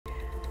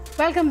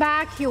Welcome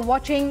back. You're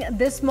watching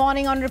This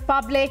Morning on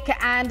Republic,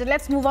 and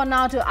let's move on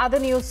now to other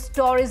news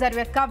stories that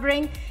we're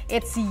covering.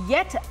 It's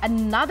yet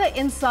another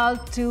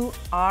insult to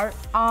our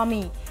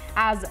army,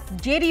 as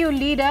JDU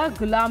leader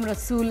Ghulam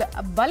Rasool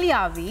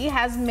Baliyavi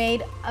has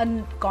made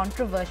a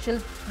controversial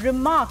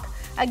remark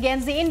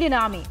against the Indian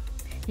army.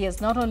 He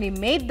has not only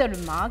made the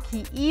remark,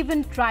 he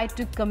even tried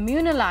to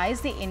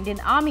communalize the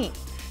Indian army.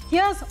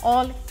 Here's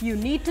all you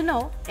need to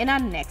know in our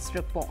next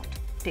report.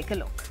 Take a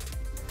look.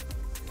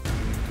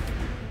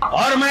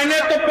 और मैंने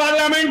तो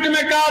parliament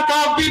में कहा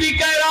था, अभी भी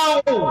कह रहा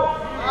हूं,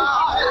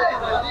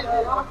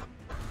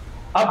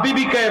 अभी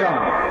भी कह रहा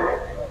हूं,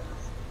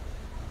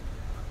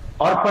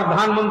 और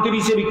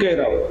प्रधानमंत्री से भी कह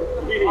रहा हूं,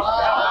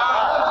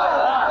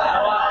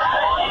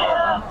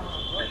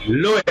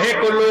 लोहे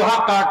को लोहा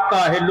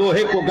काटता है,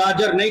 लोहे को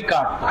गाजर नहीं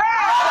काटता.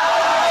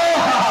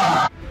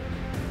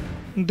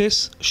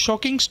 This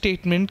shocking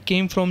statement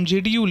came from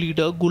JDU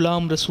leader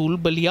Ghulam Rasool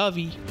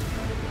Baliyavi.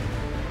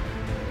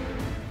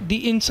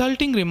 The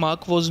insulting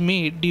remark was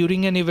made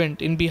during an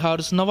event in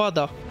Bihar's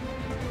Nawada.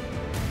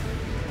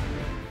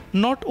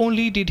 Not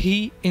only did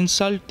he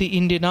insult the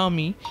Indian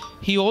army,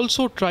 he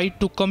also tried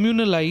to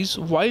communalize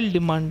while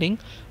demanding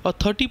a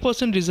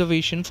 30%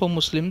 reservation for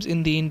Muslims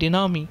in the Indian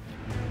army.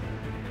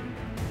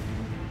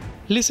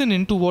 Listen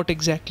in to what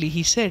exactly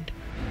he said.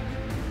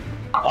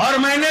 और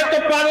मैंने तो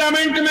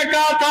parliament में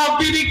कहा था,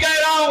 अभी भी कह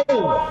रहा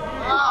हूं,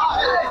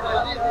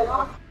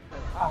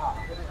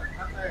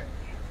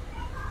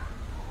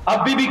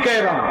 अभी भी कह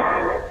रहा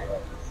हूं,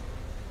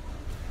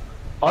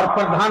 और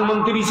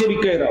प्रधानमंत्री से भी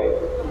कह रहा हूं,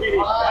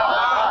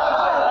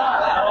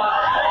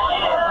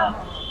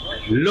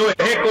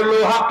 लोहे को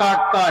लोहा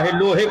काटता है,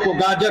 लोहे को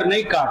गाजर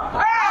नहीं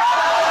काटता.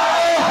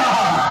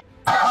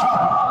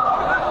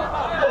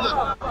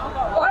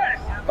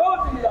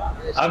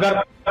 अगर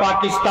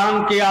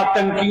पाकिस्तान के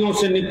आतंकियों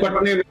से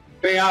निपटने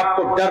में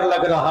आपको डर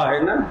लग रहा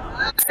है ना,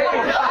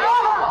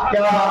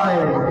 क्या बात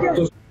है,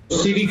 तो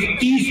सिर्फ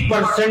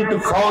 30%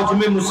 फौज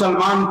में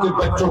मुसलमान के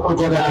बच्चों को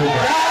जगह है.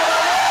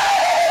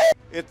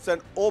 It's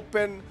an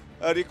open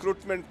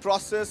recruitment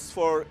process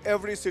for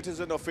every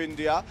citizen of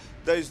India.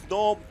 There is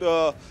no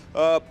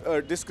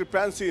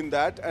discrepancy in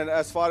that, and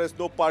as far as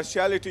no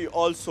partiality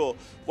also.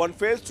 One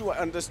fails to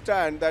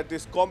understand that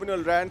these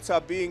communal rants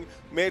are being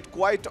made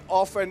quite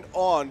off and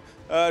on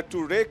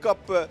to rake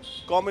up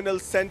communal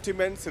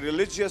sentiments,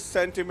 religious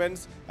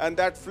sentiments, and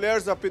that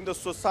flares up in the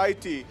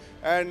society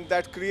and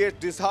that creates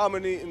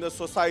disharmony in the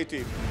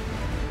society.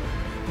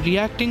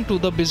 Reacting to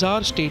the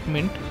bizarre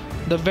statement,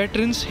 the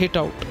veterans hit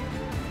out.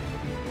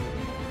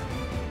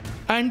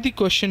 And the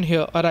question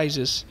here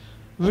arises,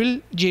 will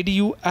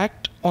JDU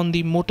act on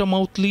the motor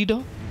mouth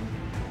leader?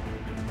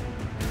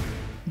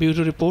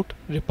 Bureau Report,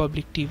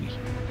 Republic TV.